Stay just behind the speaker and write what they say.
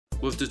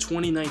With the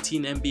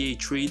 2019 NBA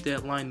trade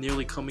deadline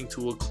nearly coming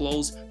to a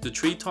close, the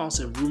trade talks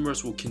and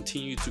rumors will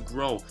continue to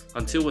grow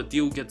until a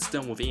deal gets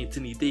done with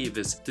Anthony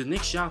Davis. The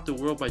Knicks shocked the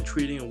world by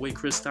trading away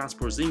Kristaps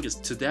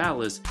Porzingis to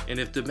Dallas, and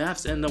if the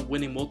Mavs end up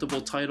winning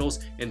multiple titles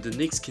and the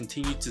Knicks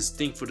continue to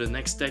stink for the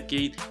next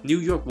decade, New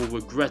York will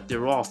regret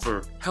their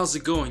offer. How's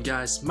it going,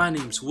 guys? My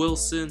name's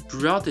Wilson.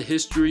 Throughout the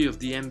history of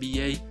the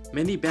NBA,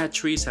 many bad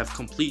trades have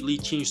completely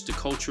changed the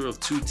culture of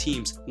two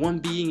teams, one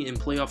being in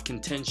playoff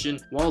contention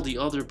while the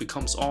other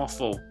becomes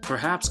awful,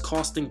 perhaps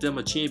costing them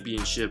a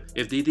championship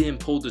if they didn't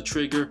pull the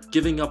trigger,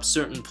 giving up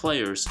certain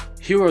players.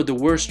 Here are the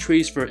worst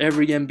trades for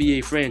every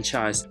NBA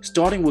franchise,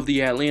 starting with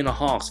the Atlanta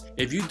Hawks.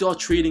 If you thought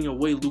trading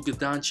away Luka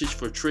Doncic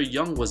for Trae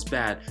Young was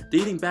bad,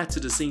 dating back to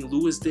the St.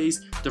 Louis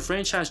days, the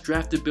franchise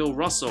drafted Bill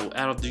Russell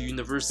out of the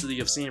University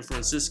of San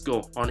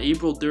Francisco on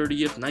April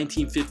 30th,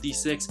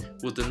 1956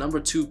 with the number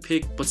 2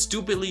 pick, but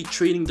stupidly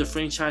trading the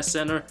franchise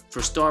center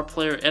for star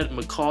player Ed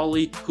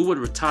McCauley, who would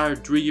retire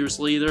 3 years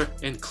later,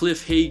 and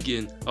Cliff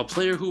Hagan, a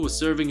player who was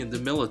serving in the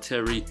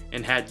military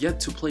and had yet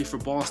to play for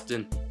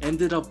Boston,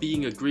 ended up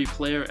being a great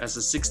player as a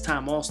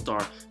 6-time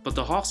All-Star, but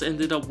the Hawks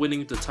ended up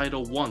winning the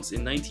title once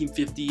in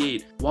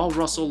 1958, while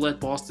Russell led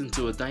Boston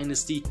to a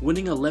dynasty,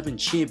 winning 11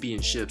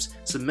 championships,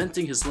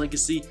 cementing his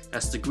legacy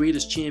as the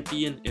greatest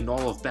champion in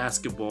all of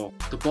basketball.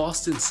 The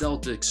Boston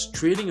Celtics,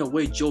 trading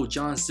away Joe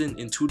Johnson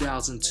in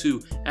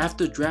 2002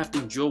 after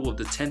drafting Joe with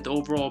the 10th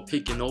overall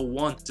pick in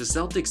 01, the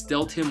Celtics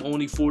dealt him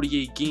only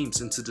 48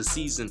 games into the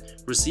season,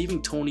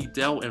 receiving Tony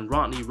Dell and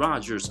Rodney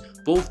Rogers.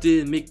 Both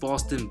didn't make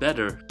Boston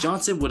better.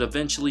 Johnson would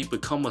eventually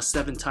become a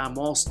 7-time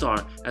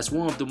All-Star as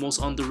one of the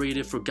most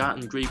underrated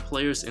forgotten great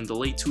players in the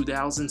late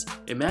 2000s.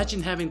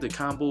 Imagine having the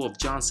combo of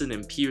Johnson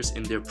and Pierce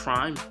in their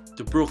prime.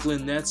 The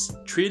Brooklyn Nets,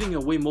 trading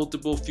away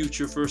multiple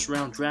future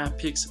first-round draft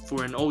picks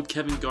for an old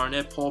Kevin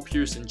Garnett, Paul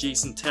Pierce, and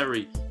Jason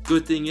Terry.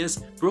 Good thing is,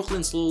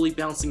 Brooklyn slowly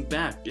bouncing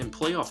back in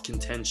playoff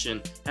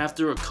contention.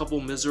 After a couple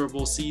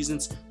miserable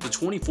seasons, the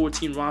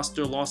 2014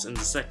 roster lost in the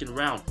second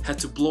round had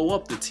to blow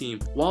up the team,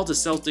 while the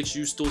Celtics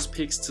used those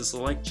picks to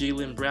select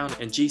Jaylen Brown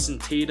and Jason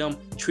Tatum,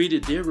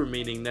 traded their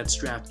remaining Nets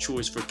draft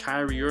choice for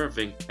Kyrie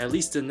Irving. At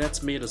least the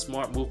Nets made a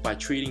smart move by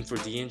trading for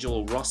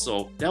D'Angelo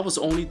Russell. That was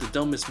only the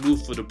dumbest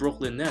move for the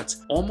Brooklyn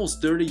Nets.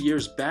 Almost 30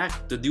 years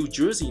back, the New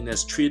Jersey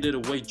Nets traded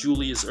away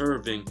Julius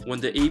Erving when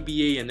the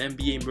ABA and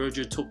NBA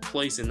merger took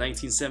place in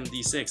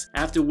 1976.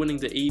 After winning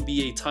the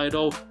ABA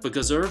title,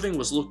 because Irving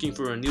was looking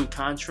for a new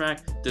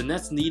contract, the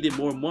Nets needed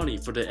more money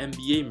for the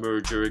NBA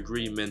merger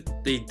agreement.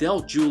 They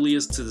dealt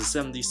Julius to the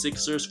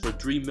 76ers for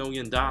 $3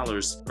 million.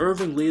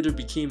 Irving later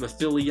became a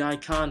Philly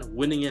icon,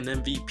 winning an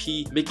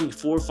MVP, making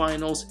 4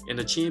 finals, and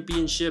a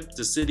championship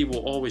the city will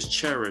always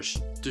cherish.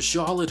 The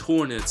Charlotte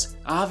Hornets,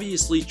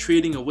 obviously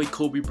trading away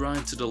Kobe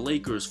Bryant to the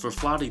Lakers for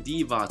Vlade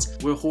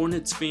Divac, where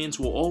Hornets fans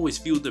will always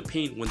feel the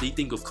pain when they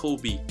think of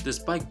Kobe.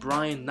 Despite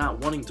Bryant not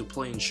wanting to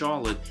play in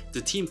Charlotte, the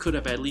team could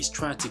have at least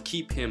tried to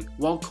keep him.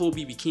 While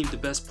Kobe became the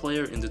best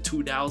player in the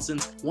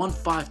 2000s, won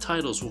 5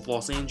 titles with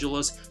Los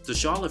Angeles, the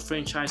Charlotte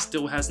franchise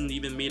still hasn't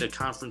even made a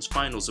conference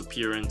finals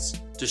appearance.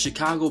 The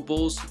Chicago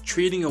Bulls,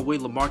 trading away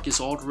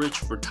LaMarcus Aldridge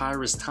for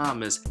Tyrese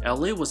Thomas.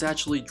 LA was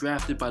actually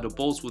drafted by the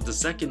Bulls with the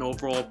 2nd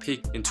overall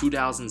pick in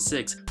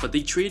 2006, but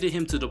they traded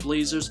him to the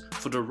Blazers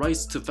for the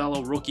rights to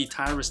fellow rookie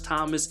Tyrese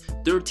Thomas.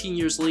 13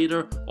 years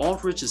later,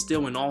 Aldridge is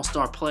still an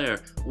all-star player,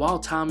 while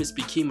Thomas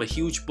became a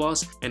huge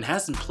bust and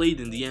hasn't played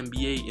in the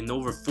NBA in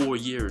over 4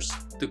 years.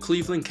 The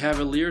Cleveland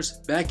Cavaliers,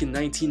 back in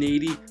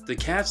 1980, the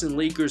Cavs and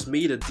Lakers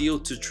made a deal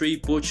to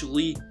trade Butch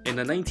Lee and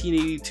a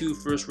 1982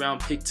 first-round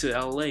pick to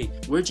LA,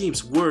 where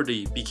James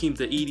Worthy became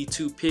the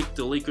 82 pick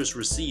the Lakers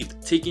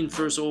received, taken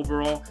 1st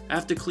overall.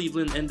 After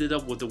Cleveland ended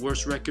up with the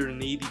worst record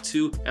in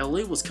 82,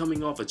 LA was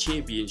coming off a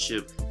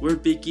championship, where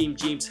Big Game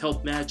James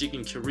helped Magic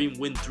and Kareem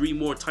win 3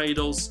 more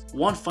titles,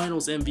 won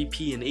Finals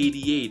MVP in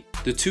 88.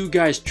 The 2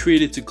 guys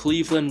traded to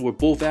Cleveland were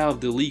both out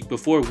of the league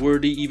before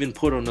Worthy even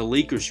put on a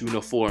Lakers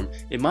uniform.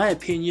 In my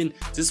opinion,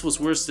 this was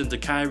worse than the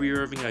Kyrie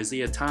Irving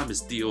Isaiah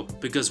Thomas deal,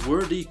 because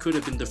Worthy could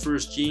have been the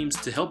first James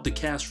to help the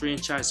Cavs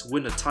franchise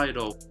win a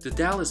title. The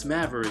Dallas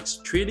Mavericks,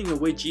 trading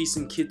away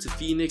Jason Kidd to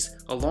Phoenix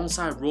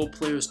alongside role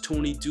players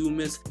Tony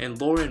Dumas and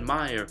Lauren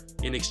Meyer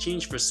in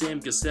exchange for Sam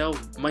Cassell,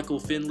 Michael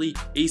Finley,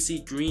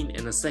 AC Green,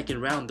 and a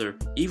 2nd rounder.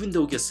 Even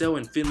though Cassell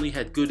and Finley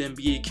had good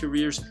NBA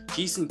careers,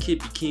 Jason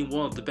Kidd became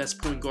one of the best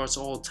point guards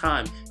of all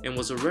time and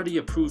was already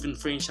a proven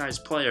franchise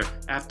player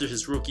after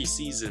his rookie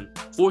season.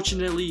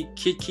 Fortunately,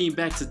 Kidd came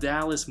back to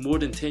Dallas more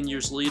than 10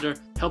 years later,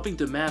 helping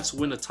the Mavs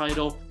win a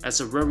title as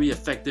a very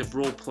effective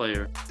role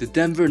player. The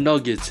Denver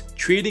Nuggets,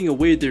 trading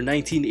away their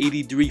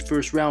 1983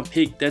 first-round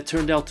pick that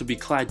turned out to be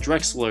Clyde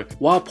Drexler,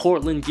 while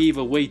Portland gave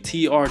away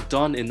T.R.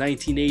 Dunn in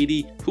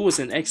 1980, who was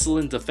an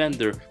excellent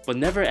defender but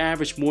never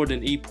averaged more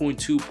than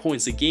 8.2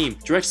 points a game.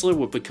 Drexler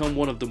would become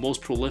one of the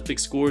most prolific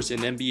scorers in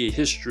NBA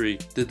history.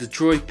 The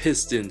Detroit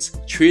Pistons,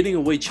 trading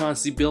away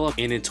Chauncey Billups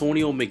and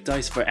Antonio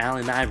McDyess for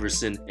Allen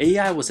Iverson.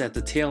 AI was at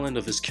the tail end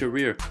of his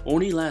career,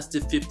 only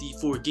lasted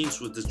 54 games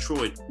with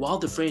Detroit, Detroit, while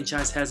the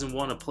franchise hasn't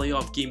won a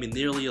playoff game in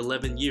nearly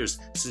 11 years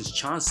since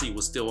Chauncey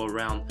was still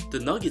around. The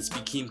Nuggets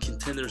became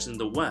contenders in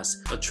the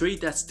West, a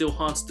trade that still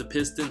haunts the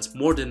Pistons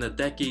more than a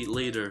decade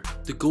later.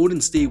 The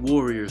Golden State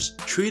Warriors,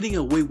 trading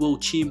away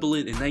Wilt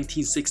Chamberlain in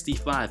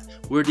 1965,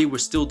 where they were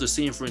still the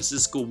San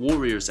Francisco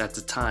Warriors at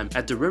the time,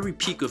 at the very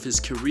peak of his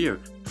career,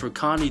 for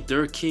Connie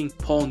Dirk King,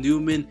 Paul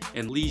Newman,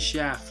 and Lee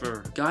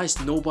Schaffer, guys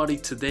nobody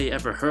today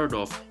ever heard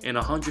of, and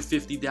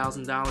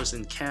 $150,000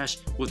 in cash,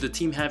 with the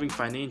team having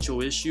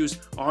financial issues,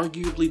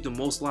 arguably the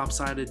most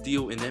lopsided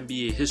deal in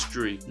NBA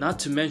history. Not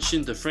to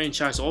mention the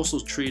franchise also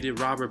traded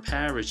Robert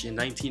Parrish in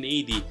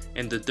 1980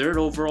 and the 3rd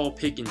overall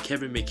pick in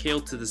Kevin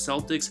McHale to the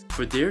Celtics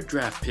for their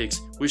draft picks,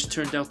 which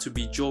turned out to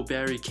be Joe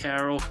Barry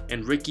Carroll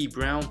and Ricky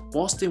Brown.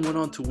 Boston went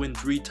on to win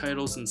 3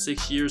 titles in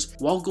 6 years,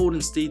 while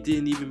Golden State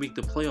didn't even make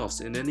the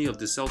playoffs in any of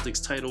the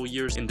Celtics title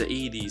years in the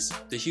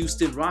 80s. The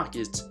Houston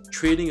Rockets,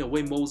 trading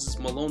away Moses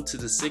Malone to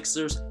the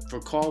Sixers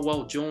for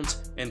Caldwell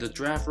Jones and the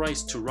draft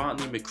rights to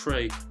Rodney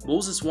McCray.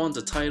 Moses won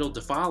the title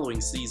the following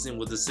season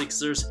with the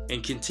Sixers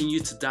and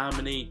continued to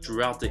dominate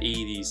throughout the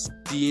 80s.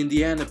 The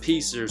Indiana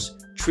Pacers,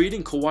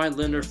 trading Kawhi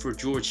Leonard for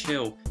George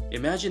Hill.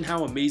 Imagine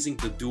how amazing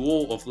the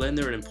duo of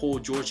Leonard and Paul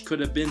George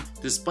could have been.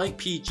 Despite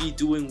PG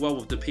doing well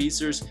with the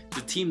Pacers,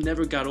 the team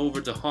never got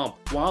over the hump,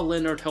 while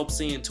Leonard helped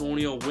San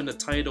Antonio win a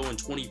title in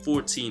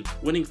 2014,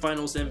 winning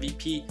Finals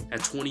MVP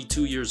at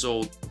 22 years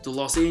old. The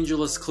Los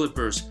Angeles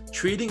Clippers,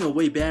 trading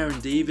away Baron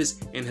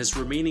Davis and his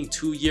remaining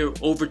 2-year,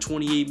 over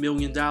 $28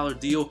 million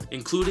deal,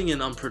 including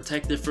an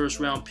unprotected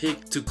first-round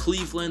pick, to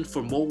Cleveland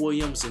for Mo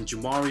Williams and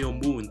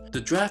Jamario Moon.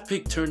 The draft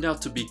pick turned out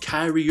to be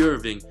Kyrie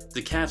Irving.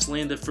 The Cavs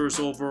landed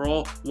 1st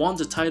overall, won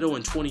the title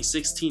in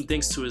 2016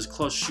 thanks to his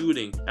clutch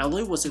shooting.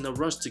 LA was in a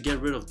rush to get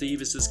rid of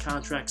Davis's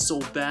contract so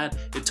bad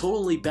it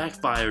totally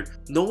backfired,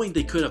 knowing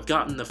they could have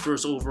gotten the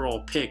 1st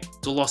overall pick.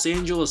 The Los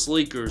Angeles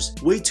Lakers,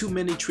 way too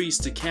many trees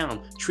to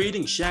count.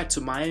 Trading Shaq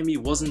to Miami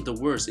wasn't the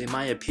worst in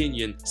my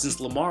opinion, since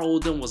Lamar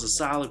Odom was a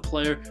solid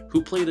player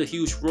who played a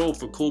huge role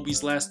for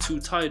Kobe's last 2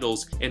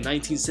 titles. In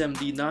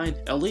 1979,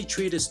 LA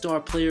traded star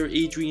player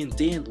Adrian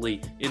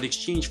Dantley in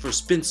exchange for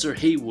Spencer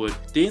Haywood.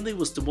 Dantley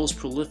was the most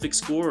prolific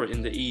scorer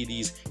in the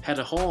 80s, had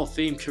a Hall of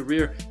Fame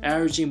career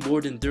averaging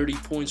more than 30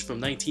 points from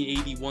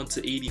 1981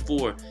 to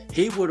 84.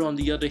 Haywood on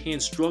the other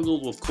hand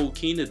struggled with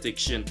cocaine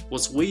addiction,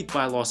 was waived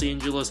by Los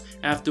Angeles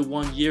after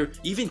 1 year,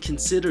 even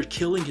considered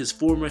killing his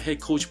former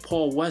head coach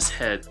Paul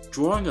Westhead.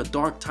 Drawing a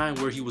dark time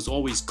where he was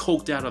always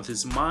coked out of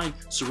his mind,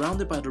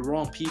 surrounded by the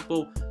wrong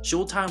people,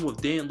 Showtime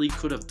with Dantley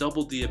could have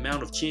doubled the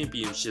amount of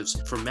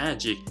championships for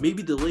Magic.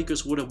 Maybe the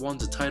Lakers would have won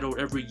the title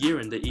every year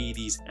in the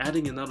 80s,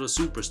 adding another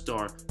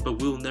superstar,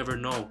 but we'll never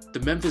know. The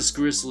Memphis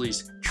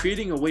Grizzlies,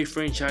 trading away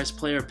franchise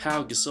player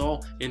Pau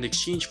Gasol in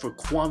exchange for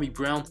Kwame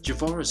Brown,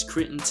 Javaris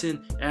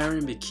Crittenton,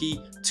 Aaron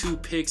McKee, 2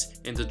 picks,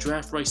 and the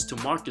draft rights to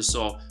Marc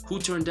Gasol, who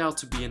turned out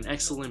to be an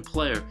excellent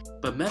player.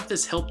 But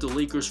Memphis helped the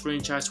Lakers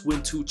franchise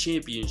win 2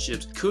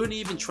 championships, couldn't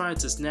even try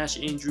to snatch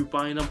Andrew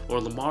Bynum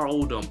or Lamar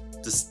Odom,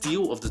 the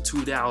steal of the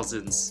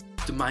 2000s.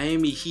 The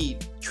Miami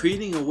Heat,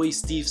 trading away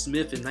Steve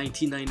Smith in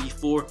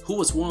 1994, who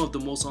was one of the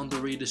most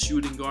underrated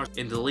shooting guards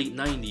in the late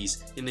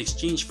 90s, in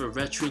exchange for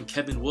veteran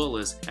Kevin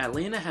Willis.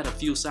 Atlanta had a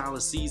few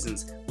solid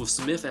seasons, with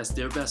Smith as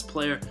their best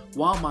player,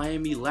 while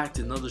Miami lacked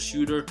another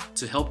shooter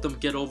to help them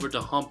get over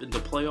the hump in the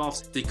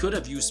playoffs. They could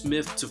have used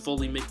Smith to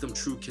fully make them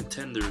true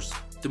contenders.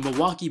 The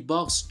Milwaukee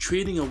Bucks,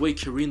 trading away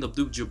Kareem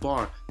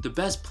Abdul-Jabbar, the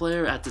best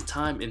player at the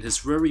time in his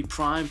very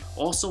prime,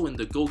 also in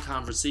the GOAT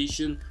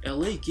conversation.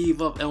 LA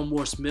gave up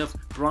Elmore Smith,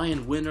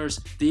 Brian Winters,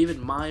 David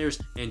Myers,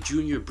 and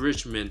Junior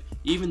Bridgman.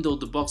 Even though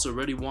the Bucks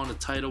already won a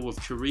title with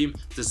Kareem,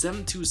 the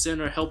 7'2"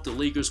 center helped the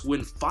Lakers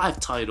win 5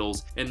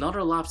 titles,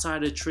 another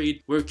lopsided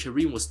trade where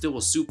Kareem was still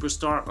a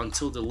superstar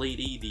until the late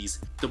 80s.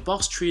 The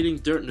Bucks trading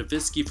Dirk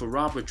Nowitzki for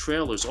Robert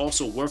Traylor is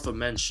also worth a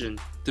mention.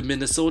 The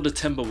Minnesota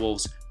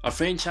Timberwolves, a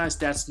franchise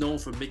that's known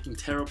for making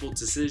terrible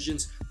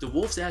decisions, the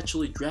Wolves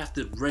actually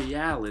drafted Ray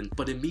Allen,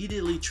 but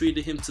immediately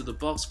traded him to the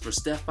Bucks for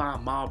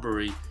Stephon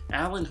Marbury.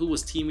 Allen, who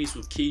was teammates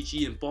with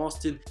KG in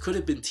Boston, could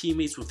have been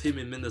teammates with him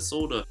in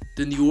Minnesota.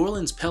 The New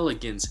Orleans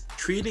Pelicans,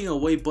 trading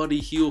away Buddy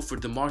Hield for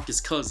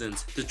DeMarcus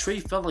Cousins. The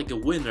trade felt like a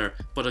winner,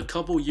 but a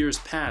couple years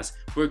passed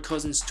where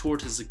Cousins tore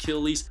his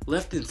Achilles,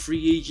 left in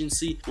free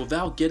agency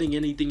without getting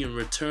anything in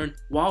return,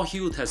 while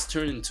Hield has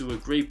turned into a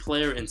great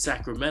player in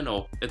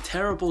Sacramento. A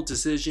terrible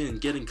decision in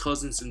getting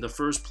Cousins in the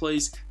first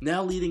place,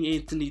 now leading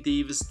Anthony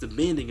Davis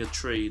demanding a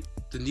trade.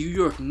 The New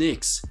York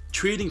Knicks,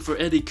 trading for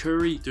Eddie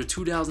Curry, their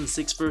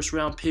 2006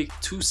 first-round pick,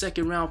 2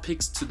 second-round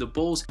picks to the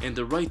Bulls, and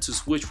the right to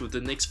switch with the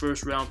Knicks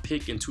first-round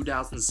pick in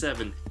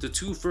 2007. The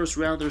 2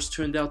 first-rounders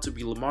turned out to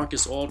be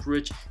LaMarcus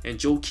Aldridge and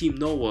Joakim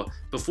Noah.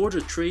 Before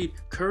the trade,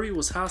 Curry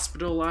was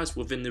hospitalized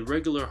with an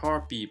irregular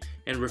heartbeat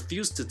and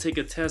refused to take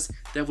a test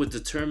that would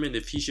determine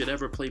if he should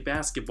ever play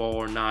basketball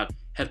or not.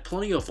 Had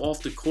plenty of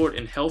off-the-court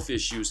and health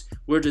issues,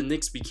 where the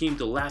Knicks became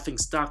the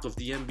laughingstock of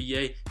the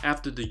NBA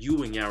after the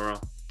Ewing era.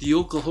 The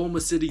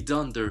Oklahoma City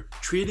Thunder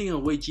trading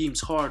away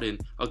James Harden,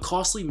 a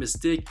costly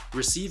mistake,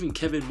 receiving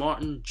Kevin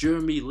Martin,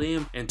 Jeremy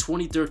Lamb, and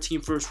 2013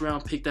 first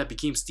round pick that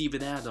became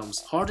Steven Adams.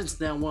 Harden's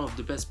now one of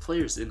the best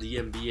players in the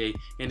NBA,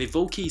 and if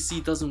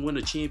OKC doesn't win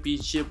a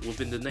championship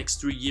within the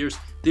next 3 years,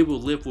 they will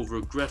live with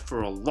regret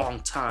for a long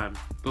time.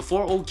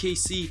 Before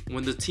OKC,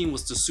 when the team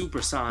was the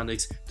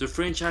Supersonics, the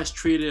franchise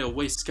traded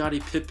away Scottie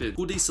Pippen,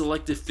 who they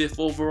selected 5th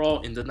overall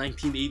in the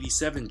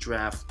 1987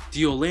 draft.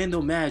 The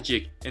Orlando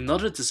Magic,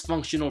 another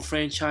dysfunctional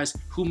franchise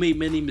who made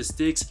many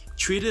mistakes,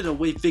 traded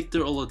away Victor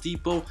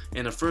Oladipo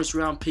and a first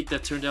round pick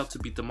that turned out to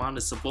be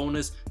Domantas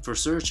Sabonis for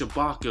Serge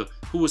Ibaka,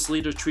 who was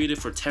later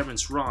traded for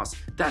Terrence Ross.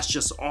 That's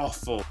just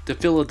awful. The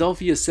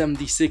Philadelphia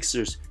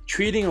 76ers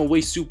trading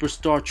away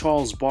superstar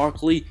Charles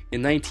Barkley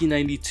in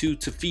 1992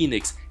 to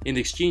Phoenix in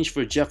exchange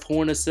for Jeff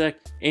Hornacek,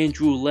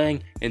 Andrew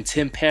Lang, and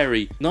Tim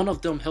Perry. None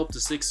of them helped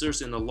the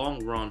Sixers in the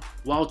long run,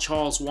 while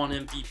Charles won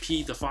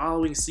MVP the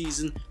following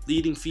season,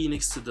 leading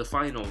Phoenix to the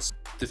finals.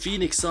 The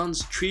Phoenix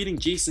Suns trading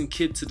Jason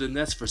Kidd to the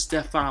Nets for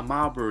Stephon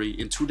Marbury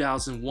in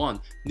 2001.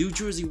 New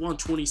Jersey won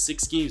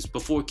 26 games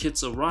before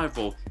Kidd's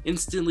arrival,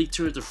 instantly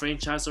turned the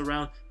franchise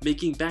around,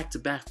 making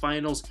back-to-back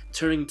finals,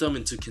 turning them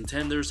into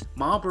contenders.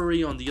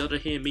 Marbury, on the other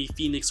hand, made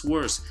Phoenix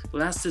worse,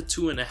 lasted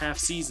 2.5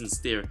 seasons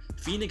there.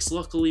 Phoenix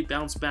luckily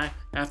bounced back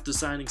after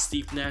signing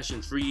Steve Nash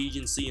in free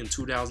agency in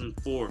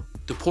 2004.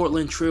 The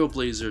Portland Trail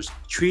Blazers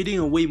trading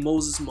away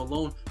Moses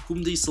Malone,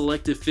 whom they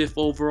selected 5th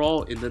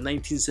overall in the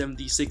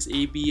 1976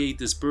 ABA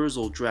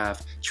dispersal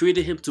draft,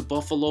 traded him to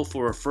Buffalo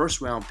for a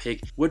first round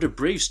pick, where the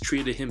Braves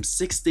traded him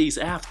 6 days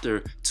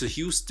after to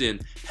Houston.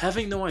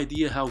 Having no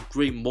idea how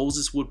great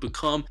Moses would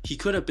become, he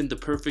could have been the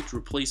perfect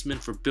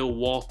replacement for Bill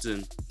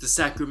Walton. The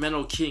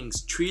Sacramento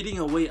Kings trading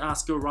away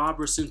Oscar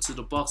Robertson to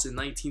the Bucks in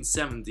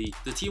 1970.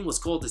 The team was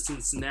called the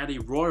Cincinnati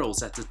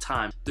Royals at the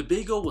time. The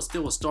Big O was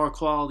still a star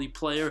quality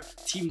player,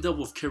 teamed up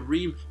with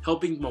Kareem,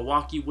 helping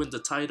Milwaukee win the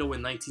title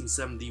in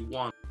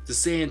 1971. The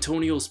San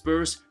Antonio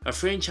Spurs, a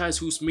franchise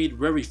who's made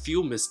very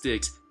few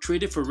mistakes,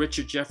 traded for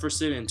Richard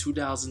Jefferson in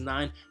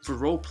 2009 for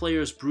role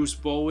players Bruce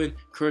Bowen,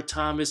 Kurt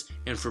Thomas,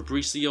 and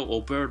Fabricio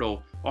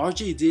Oberto.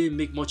 RJ didn't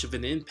make much of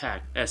an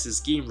impact as his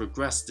game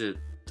regressed.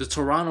 The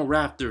Toronto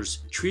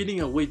Raptors trading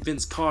away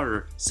Vince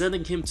Carter,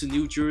 sending him to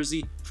New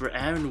Jersey for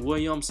Aaron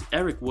Williams,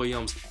 Eric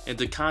Williams, and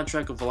the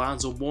contract of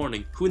Alonzo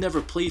Mourning, who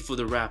never played for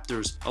the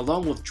Raptors,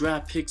 along with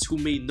draft picks who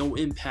made no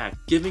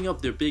impact, giving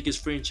up their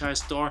biggest franchise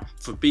star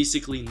for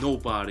basically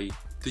nobody.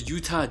 The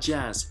Utah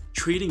Jazz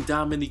trading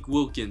Dominique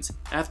Wilkins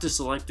after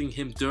selecting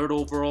him 3rd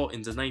overall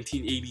in the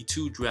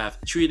 1982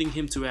 draft, trading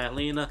him to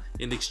Atlanta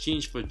in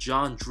exchange for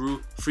John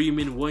Drew,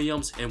 Freeman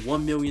Williams, and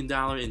 $1 million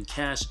in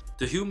cash.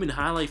 The human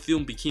highlight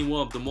film became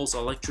one of the most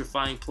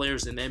electrifying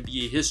players in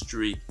NBA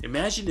history.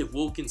 Imagine if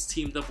Wilkins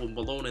teamed up with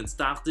Malone and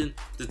Stockton,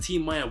 the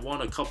team might have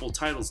won a couple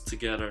titles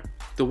together.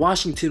 The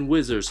Washington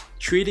Wizards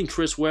trading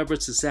Chris Webber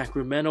to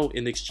Sacramento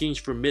in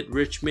exchange for Mitt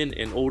Richmond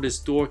and Otis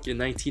Dork in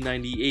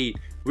 1998.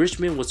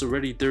 Richmond was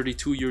already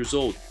 32 years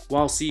old,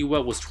 while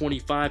Sewell was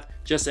 25,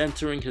 just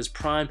entering his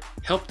prime,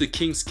 helped the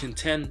Kings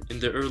contend in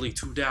the early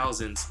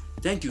 2000s.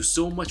 Thank you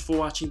so much for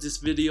watching this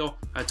video.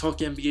 I talk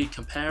NBA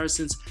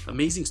comparisons,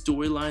 amazing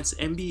storylines,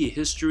 NBA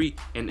history,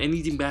 and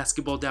anything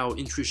basketball that will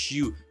interest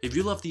you. If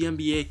you love the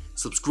NBA,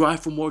 subscribe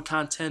for more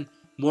content,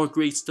 more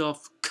great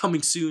stuff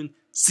coming soon.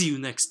 See you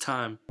next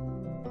time.